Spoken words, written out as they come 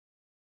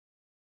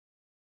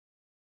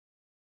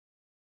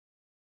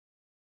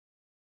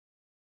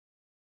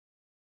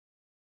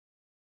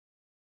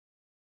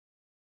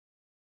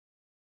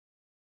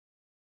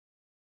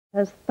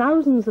Has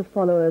thousands of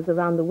followers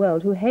around the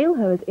world who hail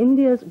her as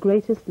India's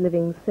greatest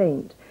living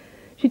saint.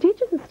 She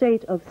teaches a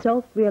state of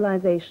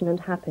self-realization and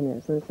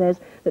happiness and says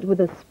that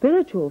with a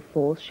spiritual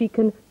force she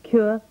can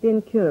cure the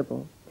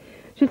incurable.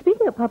 She's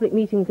speaking at public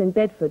meetings in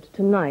Bedford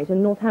tonight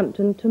and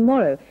Northampton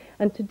tomorrow,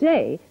 and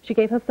today she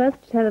gave her first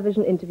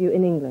television interview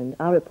in England.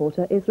 Our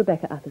reporter is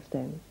Rebecca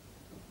Atherstone.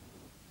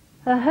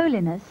 Her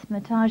Holiness,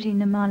 Mataji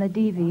Nirmala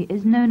Devi,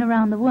 is known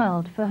around the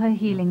world for her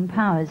healing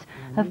powers.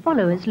 Her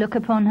followers look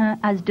upon her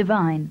as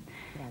divine.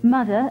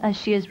 Mother, as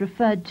she is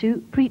referred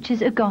to,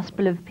 preaches a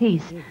gospel of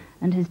peace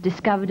and has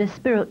discovered a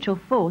spiritual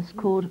force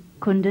called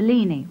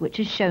Kundalini, which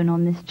is shown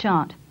on this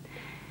chart.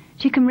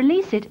 She can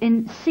release it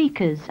in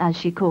seekers, as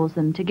she calls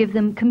them, to give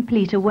them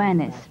complete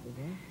awareness.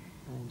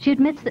 She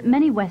admits that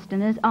many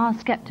Westerners are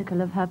skeptical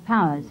of her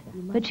powers,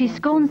 but she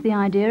scorns the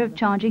idea of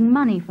charging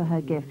money for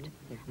her gift.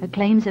 Her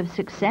claims of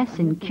success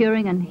in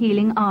curing and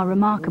healing are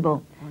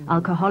remarkable.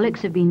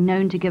 Alcoholics have been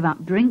known to give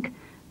up drink,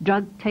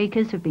 drug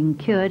takers have been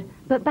cured,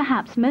 but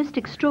perhaps most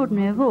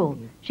extraordinary of all,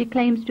 she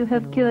claims to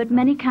have cured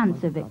many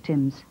cancer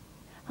victims.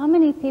 How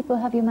many people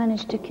have you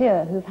managed to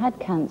cure who've had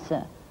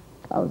cancer?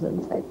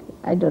 Thousands, I think.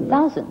 I don't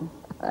know. Thousands?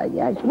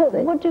 Yeah, I should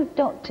say. What do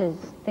doctors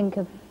think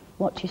of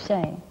what you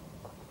say?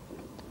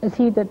 You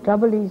see, the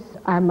trouble is,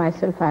 I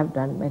myself have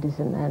done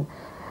medicine, and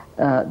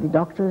the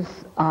doctors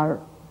are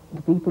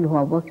the people who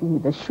are working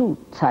with the shoot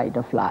side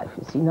of life,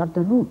 you see, not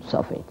the roots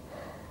of it.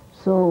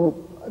 So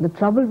the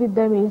trouble with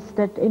them is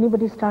that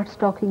anybody starts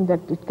talking that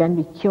it can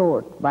be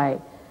cured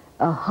by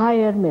a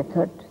higher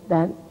method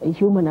than a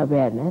human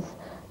awareness,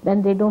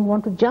 then they don't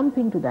want to jump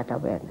into that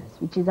awareness,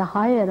 which is a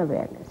higher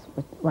awareness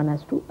which one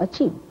has to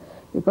achieve,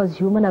 because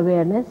human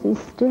awareness is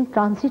still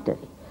transitory.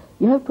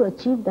 You have to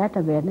achieve that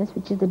awareness,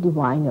 which is the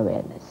divine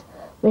awareness.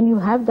 When you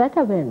have that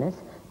awareness,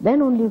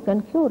 then only you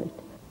can cure it.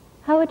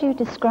 How would you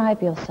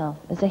describe yourself,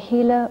 as a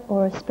healer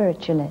or a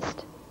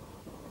spiritualist?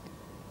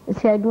 You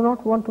see, I do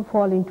not want to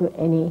fall into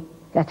any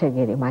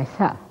category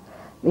myself,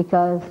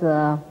 because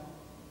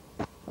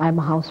I'm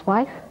a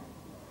housewife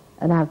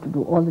and I have to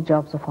do all the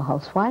jobs of a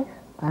housewife.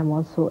 I'm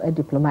also a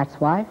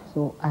diplomat's wife,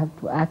 so I have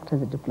to act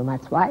as a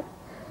diplomat's wife.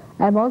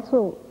 I'm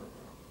also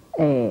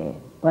a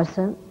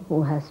person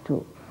who has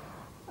to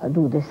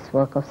do this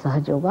work of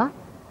Sahaja Yoga,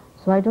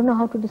 so I don't know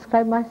how to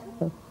describe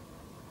myself.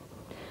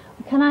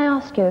 Can I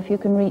ask you if you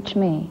can reach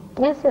me?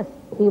 Yes, yes.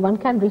 See, one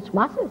can reach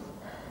masses.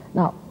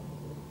 Now,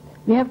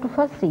 we have to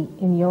first see,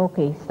 in your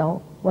case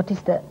now, what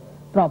is the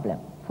problem.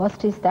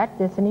 First is that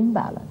there's an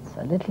imbalance,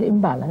 a little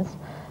imbalance,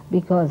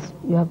 because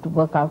you have to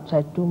work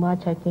outside too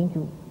much. I think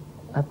you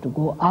have to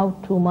go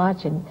out too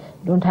much and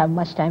don't have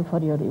much time for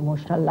your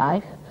emotional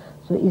life.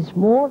 So it's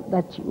more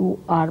that you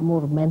are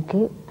more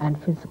mental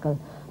and physical,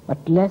 but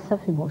less of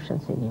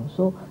emotions in you.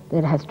 So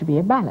there has to be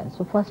a balance.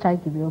 So first I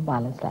give you a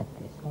balance like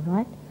this, all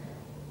right?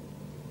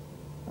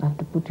 I have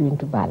to put you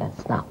into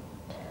balance now.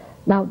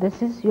 Now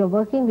this is, you're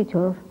working with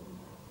your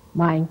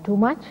mind too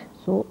much,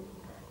 so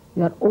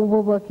you're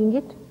overworking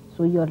it,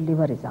 so your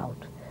liver is out.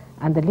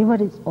 And the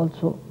liver is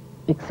also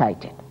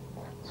excited.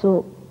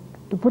 So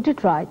to put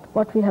it right,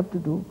 what we have to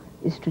do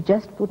is to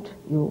just put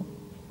you...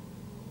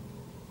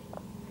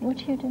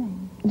 What are you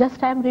doing?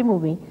 Just I'm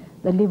removing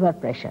the liver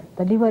pressure.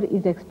 The liver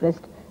is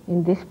expressed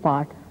in this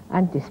part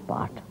and this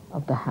part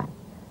of the hand.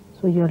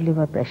 So your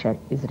liver pressure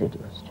is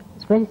reduced.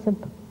 It's very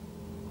simple.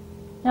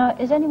 Now,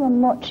 is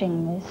anyone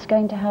watching this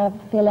going to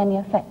feel any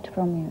effect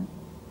from you?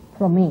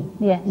 From me?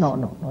 Yes. No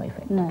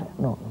effect. No.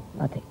 No,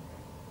 nothing.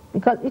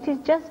 Because it is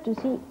just, you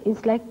see,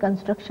 it's like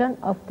construction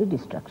of the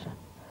destruction.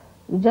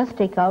 You just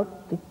take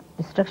out the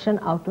destruction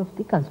out of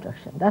the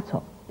construction. That's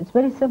all. It's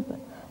very simple.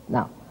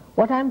 Now,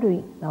 what I'm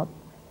doing now,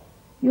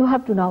 you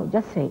have to now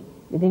just say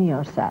within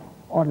yourself,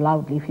 or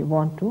loudly if you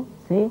want to,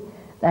 say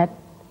that,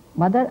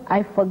 Mother,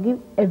 I forgive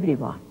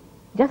everyone.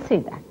 Just say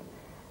that.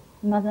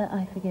 Mother,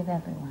 I forgive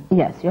everyone.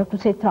 Yes, you have to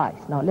say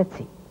thrice. Now, let's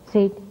see.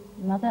 Say it.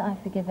 Mother, I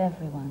forgive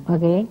everyone.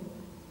 Again.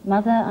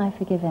 Mother, I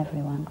forgive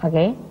everyone.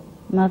 Again.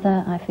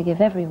 Mother, I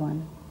forgive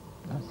everyone.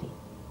 Now see.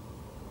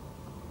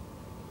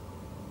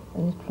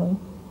 Is it flowing?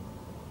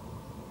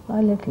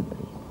 A little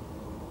breeze.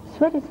 It's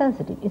very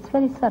sensitive. It's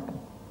very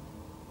subtle.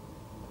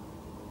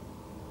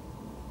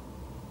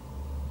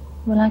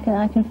 Well, I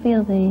can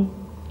feel the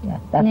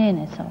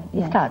nearness of it.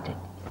 Yes.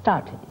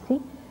 Started, you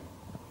see?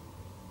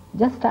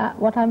 Just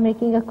what I'm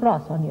making a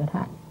cross on your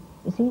hand.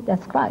 You see,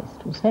 that's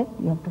Christ who said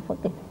you have to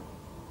forgive.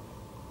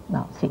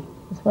 Now, see,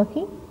 it's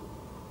working.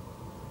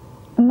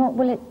 And what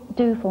will it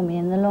do for me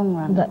in the long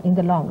run? In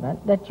the long run,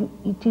 that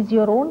it is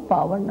your own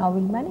power now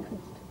will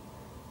manifest.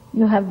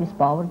 You have this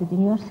power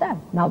within yourself.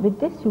 Now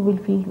with this you will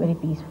feel very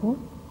peaceful.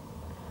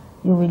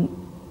 You will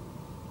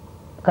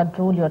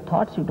control your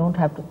thoughts. You don't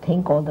have to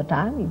think all the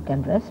time. You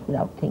can rest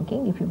without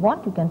thinking. If you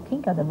want, you can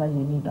think, otherwise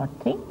you need not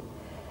think.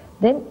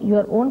 Then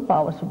your own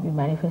powers will be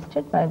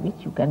manifested by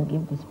which you can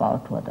give this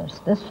power to others.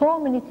 There's so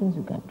many things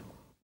you can do.